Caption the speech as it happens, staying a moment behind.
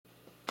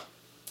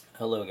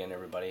Hello again,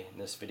 everybody. In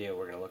this video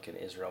we're going to look at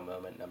Israel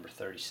moment number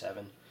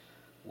 37.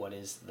 What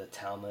is the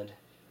Talmud?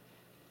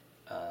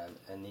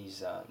 And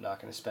these, I'm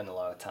not going to spend a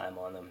lot of time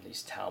on them,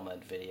 these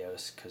Talmud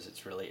videos, because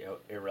it's really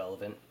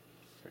irrelevant.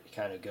 It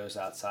kind of goes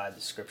outside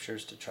the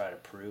scriptures to try to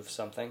prove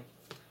something.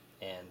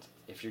 And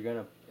if you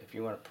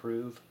want to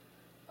prove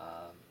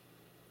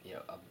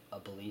a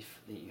belief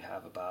that you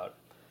have about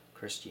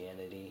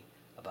Christianity,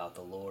 about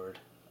the Lord,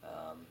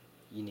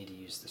 you need to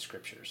use the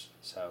scriptures.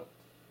 So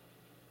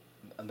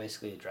I'm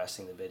basically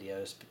addressing the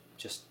videos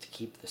just to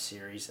keep the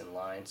series in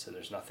line so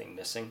there's nothing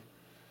missing,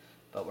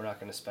 but we're not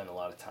going to spend a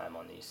lot of time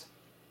on these.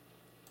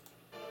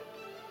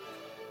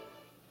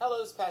 Hello,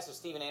 this is Pastor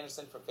Stephen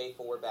Anderson from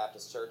Faithful Word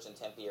Baptist Church in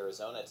Tempe,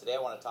 Arizona. Today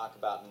I want to talk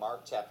about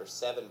Mark chapter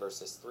 7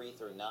 verses 3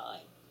 through 9.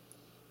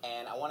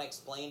 And I want to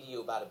explain to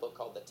you about a book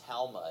called the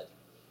Talmud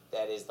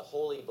that is the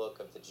holy book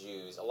of the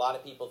Jews. A lot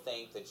of people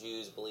think the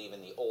Jews believe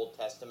in the Old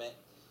Testament.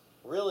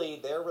 Really,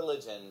 their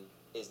religion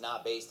is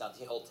not based on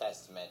the Old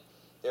Testament.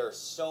 There are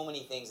so many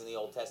things in the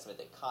Old Testament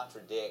that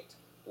contradict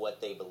what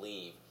they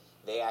believe.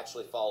 They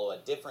actually follow a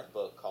different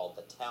book called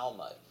the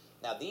Talmud.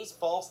 Now, these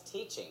false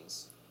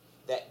teachings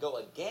that go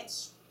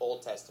against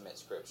Old Testament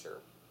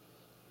scripture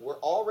were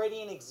already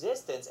in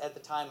existence at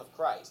the time of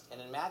Christ. And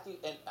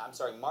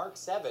in Mark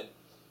 7,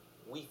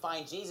 we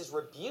find Jesus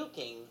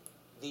rebuking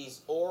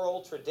these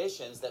oral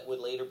traditions that would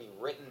later be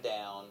written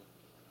down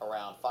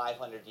around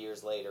 500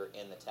 years later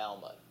in the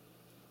Talmud.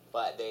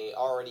 But they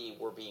already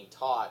were being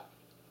taught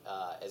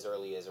as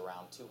early as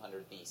around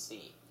 200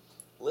 BC.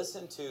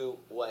 Listen to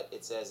what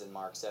it says in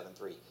Mark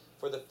 7:3.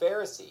 For the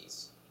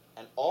Pharisees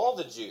and all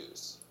the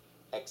Jews,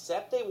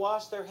 except they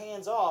wash their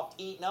hands off,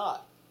 eat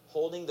not,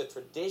 holding the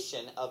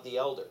tradition of the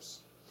elders.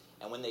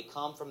 And when they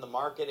come from the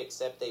market,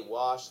 except they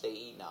wash, they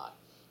eat not.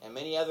 And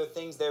many other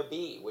things there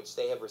be, which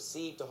they have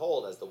received to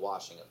hold, as the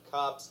washing of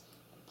cups,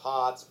 and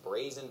pots,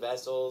 brazen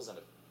vessels, and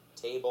of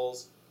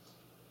tables.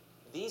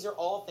 These are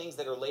all things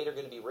that are later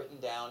going to be written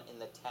down in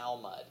the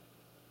Talmud.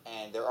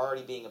 And they're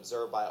already being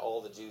observed by all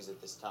the Jews at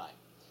this time.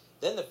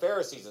 Then the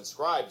Pharisees and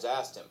scribes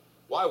asked him,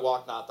 Why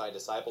walk not thy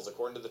disciples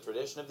according to the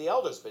tradition of the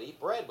elders, but eat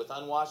bread with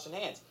unwashed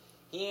hands?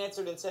 He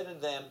answered and said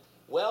unto them,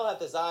 Well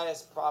hath Isaiah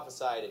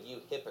prophesied of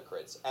you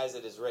hypocrites, as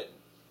it is written,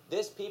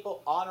 This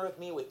people honoureth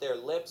me with their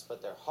lips,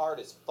 but their heart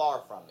is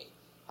far from me.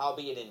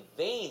 Howbeit in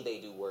vain they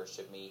do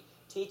worship me,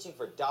 teaching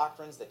for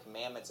doctrines the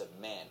commandments of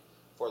men.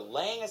 For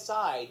laying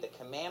aside the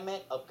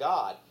commandment of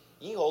God,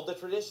 ye hold the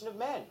tradition of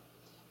men,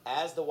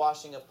 as the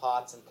washing of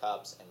pots and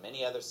cups, and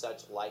many other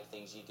such like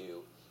things ye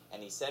do.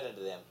 And he said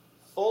unto them,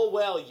 Full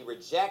well ye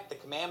reject the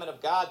commandment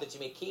of God, that ye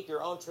may keep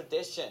your own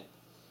tradition.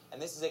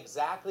 And this is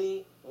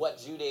exactly what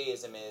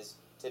Judaism is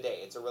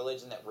today. It's a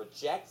religion that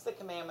rejects the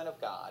commandment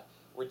of God,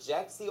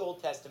 rejects the Old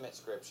Testament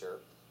scripture,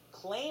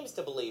 claims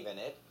to believe in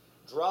it,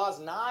 draws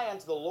nigh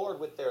unto the Lord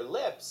with their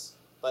lips,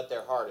 but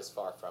their heart is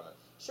far from him.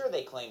 Sure,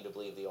 they claim to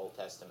believe the Old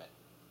Testament,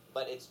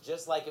 but it's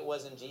just like it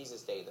was in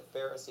Jesus' day. The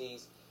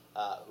Pharisees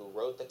who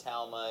wrote the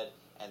Talmud,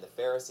 and the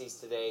Pharisees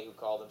today who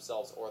call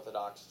themselves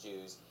Orthodox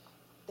Jews,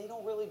 they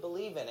don't really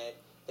believe in it.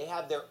 They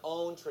have their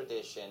own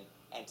tradition,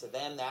 and to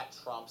them that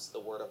trumps the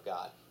Word of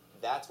God.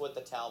 That's what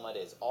the Talmud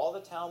is. All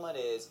the Talmud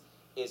is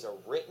a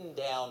written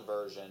down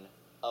version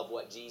of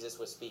what Jesus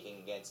was speaking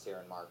against here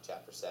in Mark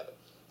chapter 7.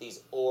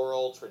 These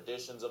oral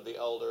traditions of the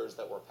elders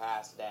that were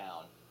passed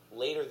down,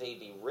 later they'd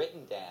be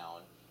written down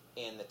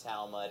in the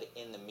Talmud,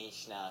 in the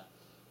Mishnah,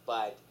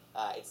 but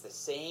it's the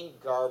same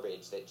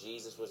garbage that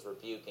Jesus was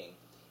rebuking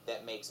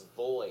that makes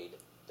void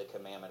the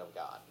commandment of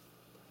God.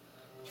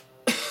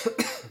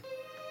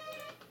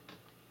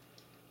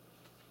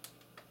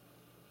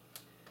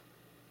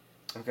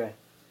 Okay.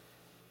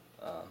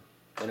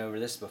 Been over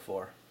this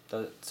before.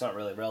 It's not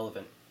really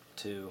relevant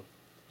to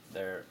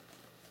their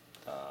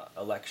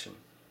election,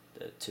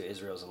 to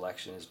Israel's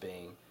election as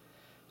being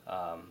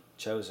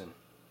chosen.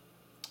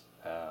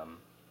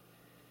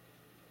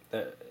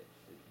 That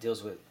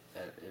deals with,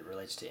 it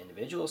relates to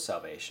individual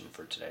salvation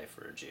for today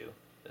for a Jew.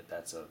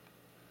 That's a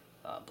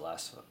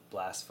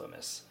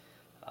blasphemous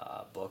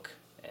book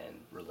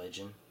and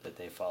religion that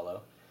they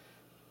follow.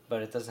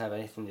 But it doesn't have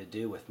anything to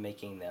do with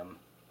making them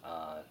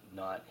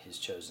not his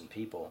chosen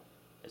people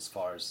as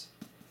far as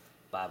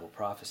Bible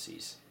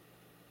prophecies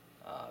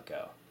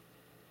go.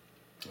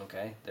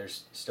 Okay,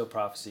 there's still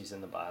prophecies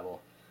in the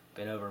Bible.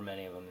 Been over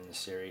many of them in the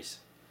series.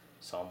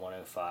 Psalm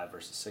 105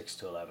 verses 6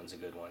 to 11 is a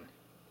good one.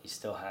 He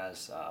still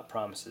has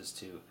promises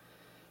to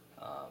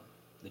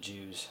the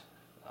Jews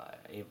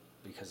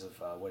because of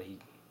what he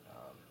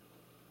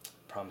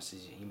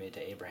promises he made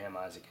to Abraham,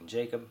 Isaac, and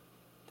Jacob,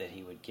 that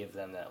he would give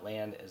them that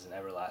land as an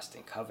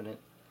everlasting covenant,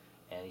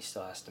 and he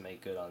still has to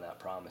make good on that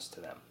promise to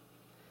them.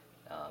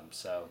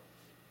 So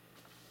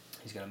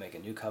he's going to make a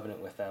new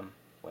covenant with them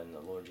when the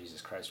Lord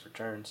Jesus Christ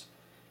returns,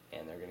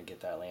 and they're going to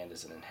get that land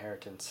as an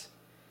inheritance.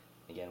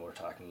 Again, we're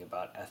talking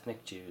about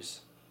ethnic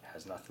Jews. It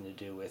has nothing to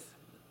do with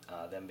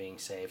them being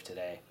saved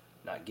today,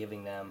 not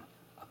giving them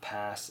a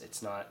pass.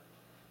 It's not,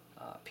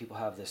 people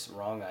have this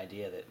wrong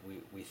idea that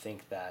we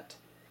think that,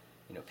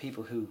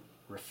 people who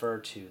refer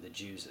to the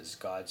Jews as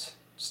God's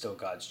still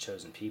God's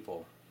chosen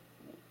people,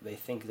 they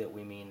think that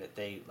we mean that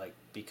they, like,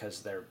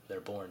 because they're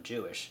born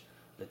Jewish,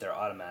 that they're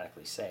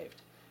automatically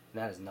saved.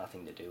 And that has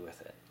nothing to do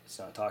with it.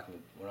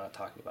 We're not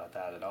talking about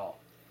that at all.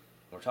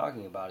 What we're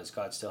talking about is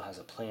God still has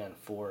a plan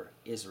for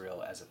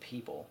Israel as a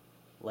people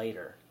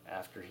later,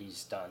 after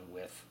he's done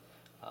with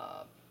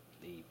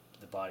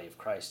the body of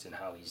Christ, and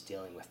how he's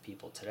dealing with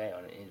people today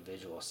on an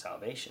individual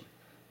salvation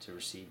to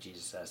receive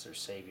Jesus as their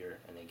Savior,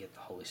 and they get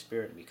the Holy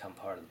Spirit and become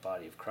part of the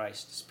body of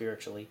Christ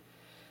spiritually.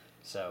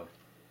 So,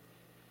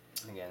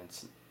 again,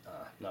 it's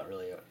not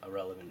really a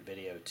relevant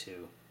video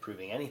to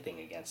proving anything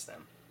against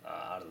them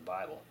out of the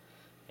Bible.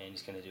 And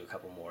he's going to do a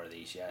couple more of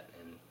these yet,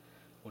 and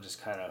we'll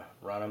just kind of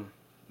run them,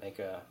 make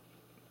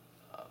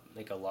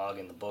a log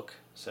in the book,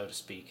 so to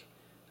speak,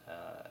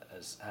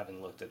 as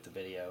having looked at the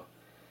video,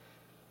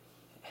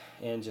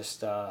 and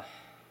just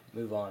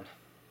move on.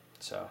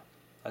 So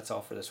that's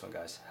all for this one,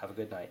 guys. Have a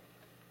good night.